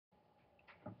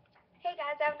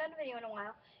guys, I haven't done a video in a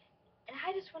while. And I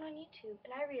just went on YouTube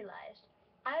and I realized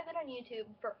I've been on YouTube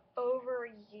for over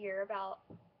a year, about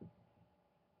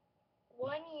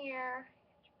 1 year,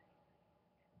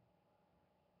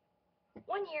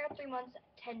 1 year, 3 months,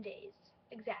 10 days,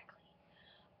 exactly.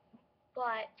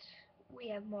 But we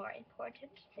have more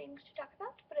important things to talk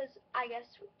about. But as I guess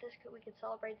we could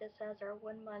celebrate this as our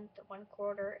 1 month,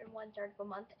 1/4, and 1/3 of a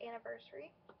month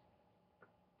anniversary.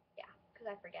 Yeah, because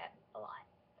I forget a lot.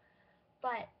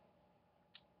 But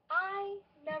I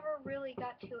never really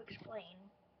got to explain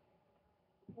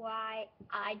why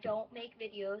I don't make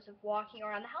videos of walking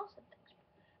around the house and things.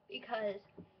 Because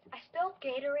I spilled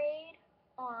Gatorade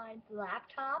on the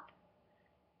laptop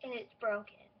and it's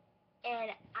broken.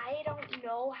 And I don't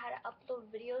know how to upload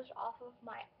videos off of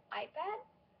my iPad.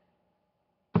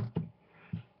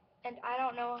 And I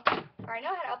don't know, or I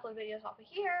know how to upload videos off of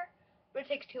here, but it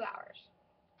takes 2 hours.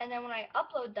 And then when I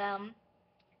upload them,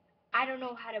 I don't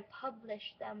know how to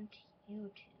publish them to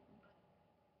YouTube.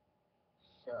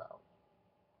 So,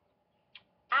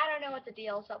 I don't know what the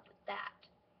deal's up with that.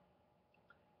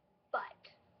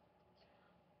 But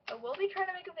I will be trying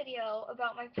to make a video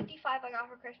about my 55 I got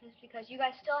for Christmas, because you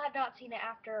guys still have not seen it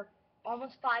after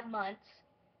almost 5 months,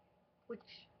 which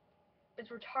is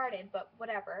retarded, but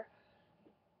whatever.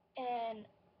 And,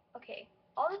 okay,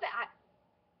 all the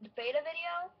beta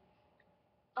video,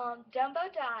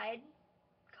 Dumbo died,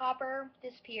 Copper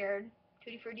disappeared,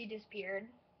 Tutti Frutti disappeared.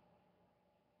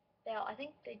 I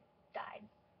think they died.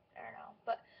 I don't know.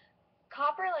 But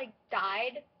Copper, like,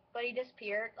 died, but he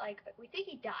disappeared. Like, we think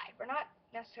he died. We're not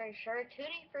necessarily sure.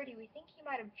 Tutti Frutti, we think he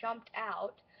might have jumped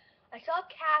out. I saw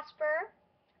Casper,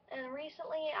 and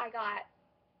recently I got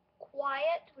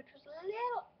Quiet, which was a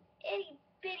little itty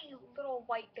bitty little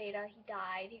white beta. He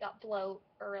died. He got bloat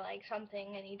or like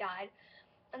something, and he died.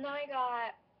 And then I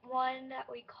got one that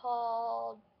we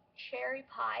called Cherry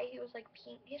Pie. He was like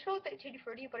pink. He's supposed to be Tutti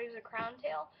Frutti, but he was a crown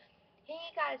tail. He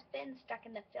got his fin stuck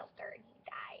in the filter and he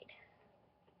died.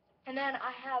 And then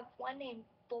I have one named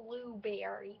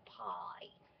Blueberry Pie,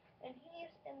 and he's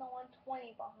in the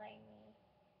 120 behind me.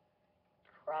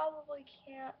 Probably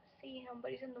can't see him,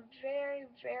 but he's in the very,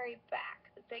 very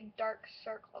back, the big dark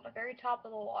circle on the very top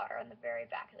of the water on the very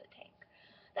back of the tank.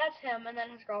 That's him, and then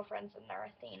his girlfriend's in there,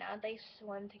 Athena. They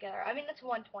swim together. I mean, it's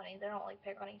 120. They don't like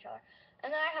pick on each other.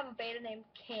 And then I have a beta named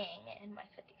King in my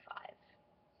 55.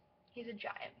 He's a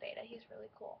giant beta. He's really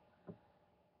cool.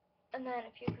 And then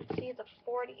if you can see the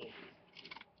 40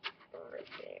 right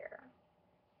there,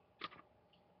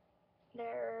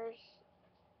 there's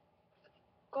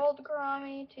gold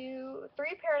gourami,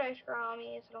 3 paradise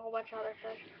gouramis, and a whole bunch of other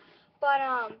fish.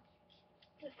 But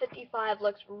the 55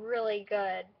 looks really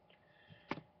good.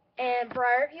 And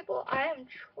Briar people, I am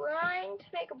trying to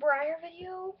make a Briar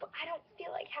video, but I don't feel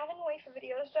like having to wait for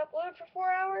videos to upload for 4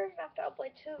 hours. I have to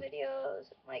upload 2 videos,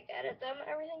 like edit them and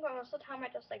everything, but most of the time I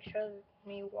just like show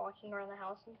me walking around the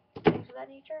house and things of that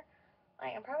nature.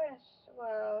 Like, I'm probably gonna,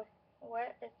 well,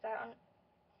 what is that on?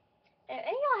 If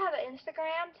any of y'all have an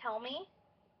Instagram, tell me.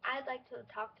 I'd like to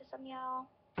talk to some of y'all.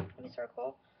 That'd be so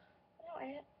cool.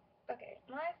 Anyway, okay,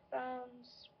 my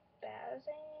phone's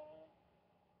spazzing.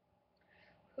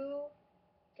 Who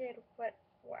did what?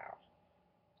 Wow.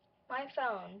 My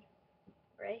phone,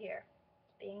 right here,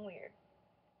 is being weird.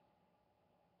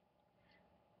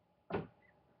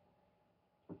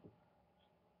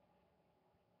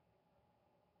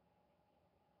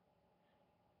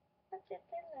 What's it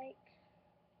like?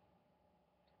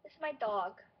 This is my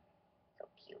dog. So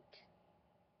cute.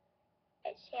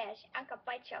 It says, Uncle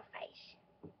Bite Your Face.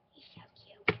 He's so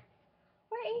cute.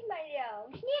 Where is my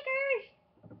dog? Snickers!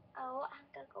 Oh, I'm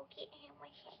gonna go get him 1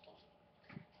 second.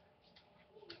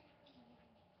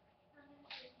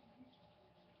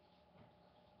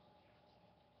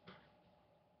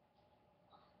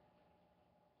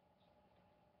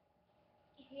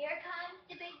 Here comes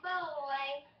the big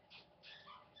boy.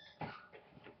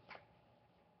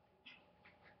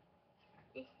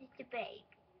 This is the babe.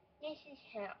 This is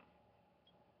him.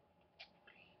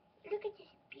 Look at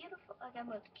this beautiful, oh, I'm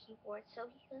with the keyboard so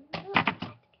he can look at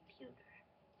the computer.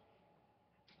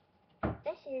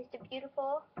 This is the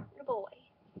beautiful little boy.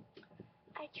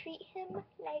 I treat him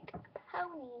like a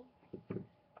pony.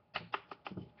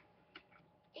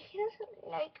 He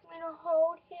doesn't like me to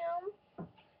hold him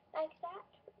like that.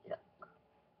 Look.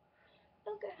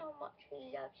 Look at how much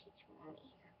he loves his mommy.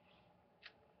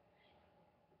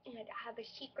 And I have a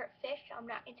secret fish I'm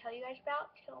not going to tell you guys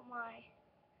about till my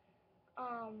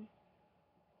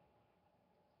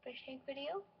fish tank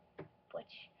video. But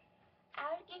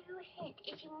I'll give you a hint.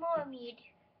 It's a mermaid.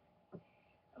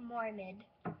 A mermaid,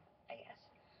 I guess.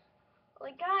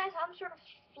 Like, guys, I'm sort of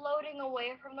floating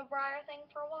away from the Briar thing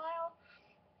for a while.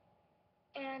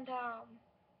 And,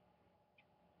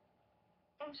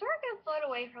 I'm sort of gonna float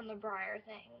away from the Briar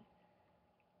thing.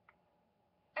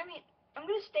 I mean, I'm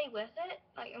gonna stay with it.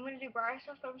 Like, I'm gonna do Briar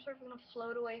stuff, but I'm sort of gonna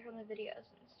float away from the videos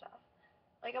and stuff.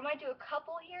 Like, I might do a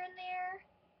couple here and there,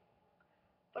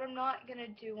 but I'm not gonna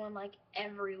do one, like,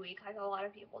 every week, like a lot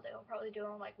of people do. I'll probably do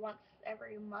one, like, once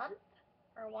every month,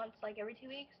 or once, like, every 2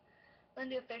 weeks. Then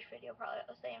do a fish video probably at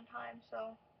the same time,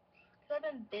 so. Because I've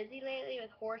been busy lately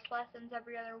with horse lessons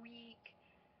every other week.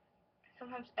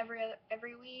 Sometimes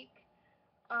every week.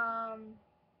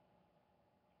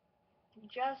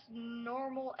 Just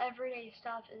normal everyday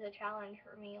stuff is a challenge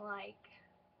for me, like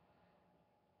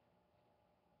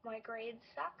my grades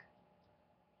suck.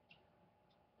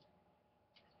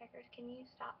 Snickers, can you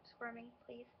stop squirming,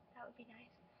 please? That would be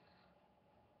nice.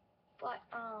 But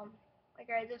my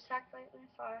grades have sucked lately,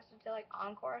 so I have to do like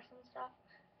encores and stuff.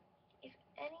 If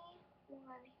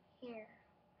anyone here,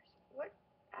 what?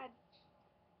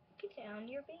 Get down,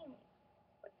 you're being.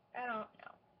 What, I don't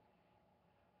know.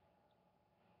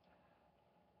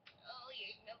 Oh,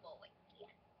 you're nibbling.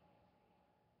 Yeah.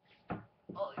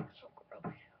 Oh, you're so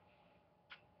gross.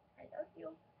 I love you.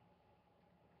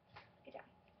 Get down.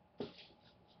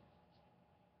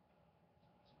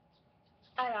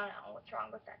 I don't know what's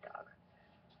wrong with that dog.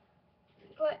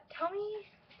 But tell me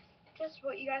just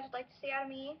what you guys would like to see out of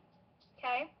me,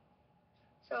 okay?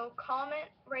 So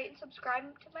comment, rate, and subscribe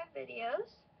to my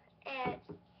videos. And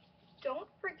don't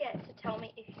forget to tell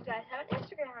me if you guys have an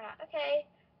Instagram or not, okay?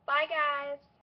 Bye, guys.